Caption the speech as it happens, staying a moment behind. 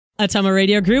Ottumwa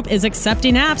Radio Group is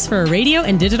accepting apps for a radio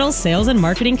and digital sales and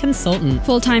marketing consultant.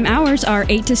 Full-time hours are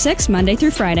 8 to 6, Monday through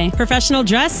Friday. Professional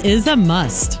dress is a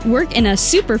must. Work in a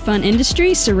super fun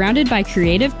industry surrounded by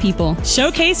creative people.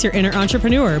 Showcase your inner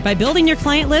entrepreneur by building your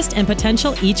client list and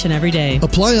potential each and every day.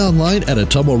 Apply online at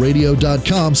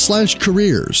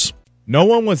ottumwaradio.com/careers. No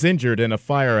one was injured in a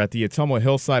fire at the Ottumwa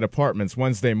Hillside Apartments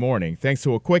Wednesday morning thanks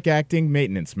to a quick-acting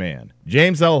maintenance man.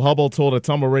 James L. Hubble told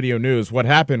Ottumwa Radio News what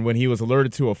happened when he was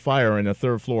alerted to a fire in a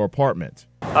third-floor apartment.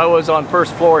 I was on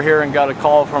first floor here and got a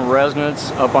call from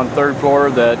residents up on third floor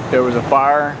that there was a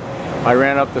fire. I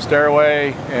ran up the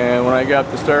stairway, and when I got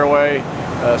up the stairway,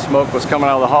 smoke was coming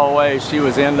out of the hallway. She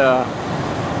was in the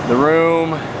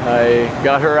room. I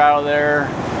got her out of there,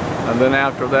 and then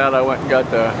after that I went and got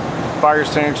the fire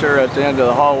extinguisher at the end of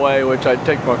the hallway, which I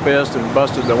took my fist and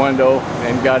busted the window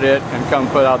and got it and come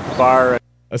put out the fire.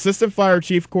 Assistant Fire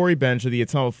Chief Corey Bench of the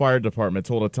Ottumwa Fire Department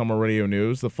told Ottumwa Radio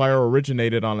News the fire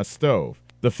originated on a stove.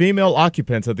 The female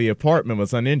occupant of the apartment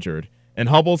was uninjured, and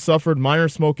Hubble suffered minor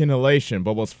smoke inhalation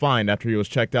but was fine after he was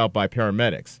checked out by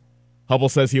paramedics. Hubble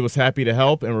says he was happy to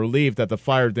help and relieved that the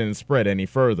fire didn't spread any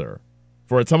further.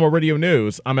 For Ottumwa Radio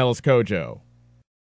News, I'm Ellis Kojo.